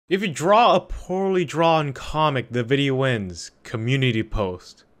If you draw a poorly drawn comic, the video ends. Community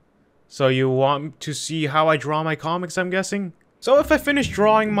post. So you want to see how I draw my comics, I'm guessing? So if I finish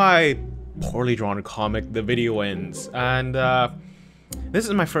drawing my poorly drawn comic, the video ends. And this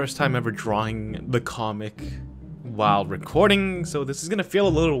is my first time ever drawing the comic while recording, so this is gonna feel a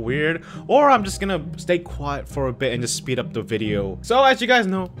little weird, or I'm just gonna stay quiet for a bit and just speed up the video. So as you guys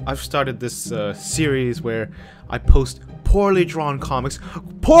know, I've started this series where I post poorly drawn comics,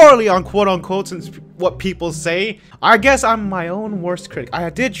 poorly on quote unquote, since what people say. I guess I'm my own worst critic. I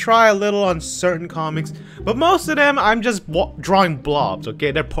did try a little on certain comics, but most of them I'm just drawing blobs,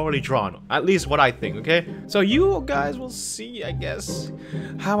 okay? They're poorly drawn, at least what I think, okay? So you guys will see, I guess,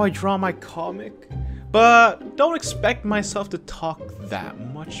 how I draw my comic. But don't expect myself to talk that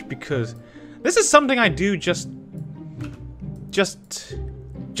much, because this is something I do just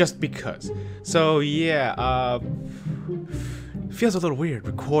because. So yeah, feels a little weird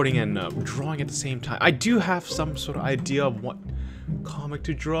recording and drawing at the same time. I do have some sort of idea of what comic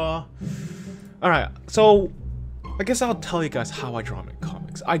to draw. Alright, so I guess I'll tell you guys how I draw my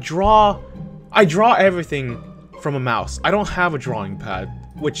comics. I draw everything from a mouse. I don't have a drawing pad,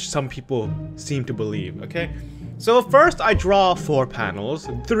 which some people seem to believe, okay? So first I draw 4 panels,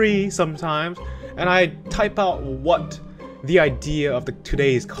 3 sometimes, and I type out what the idea of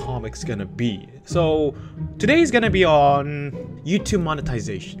today's comic's gonna be. So today's gonna be on YouTube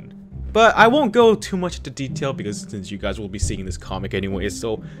monetization. But I won't go too much into detail because since you guys will be seeing this comic anyway,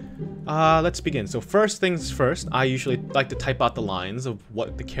 so let's begin. So first things first, I usually like to type out the lines of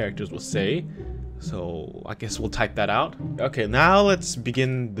what the characters will say. So I guess we'll type that out. Okay, now let's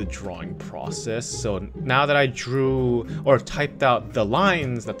begin the drawing process. So now that I drew or typed out the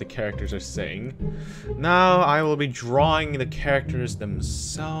lines that the characters are saying, now I will be drawing the characters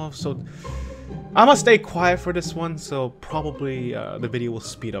themselves. So I must stay quiet for this one, so probably the video will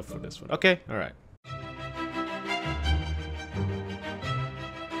speed up for this one. Okay, all right.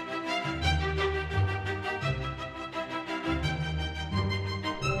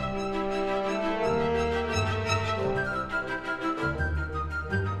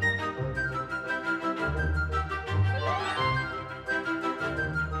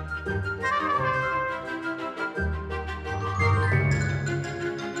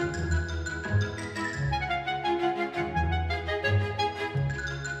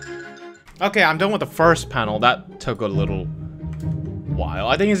 Okay, I'm done with the first panel. That took a little while.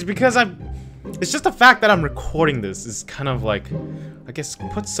 I think it's because it's just the fact that I'm recording this is kind of like, I guess,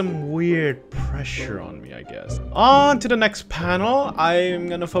 put some weird pressure on me, I guess. On to the next panel. I'm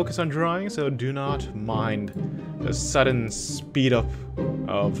gonna focus on drawing, so do not mind the sudden speed up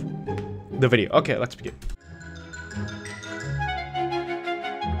of the video. Okay, let's begin.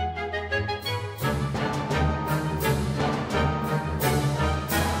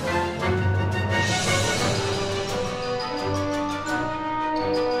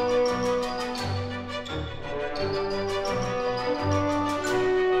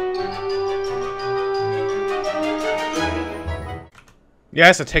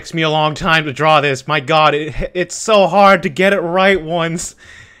 Yes, it takes me a long time to draw this. My god, it's so hard to get it right once.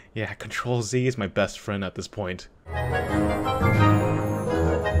 Yeah, ctrl+z is my best friend at this point.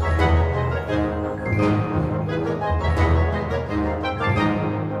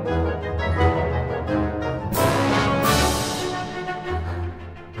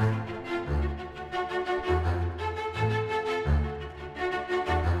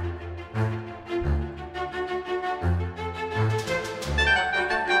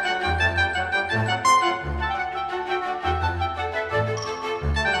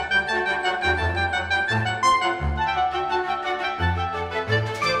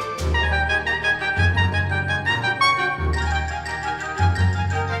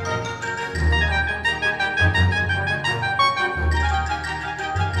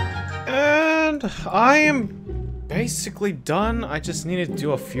 I am basically done. I just need to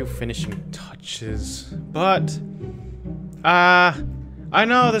do a few finishing touches, but I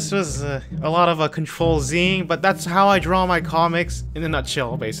know this was a lot of a ctrl+z, but that's how I draw my comics in a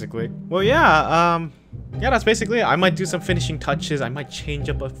nutshell, basically. Well, yeah, that's basically it. I might do some finishing touches. I might change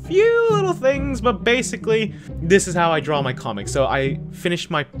up a few little things, but basically, this is how I draw my comics. So I finished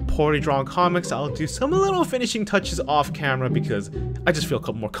my poorly drawn comics. I'll do some little finishing touches off camera because I just feel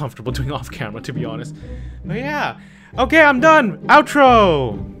more comfortable doing off camera, to be honest. But yeah. Okay, I'm done.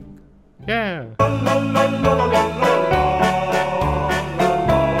 Outro. Yeah.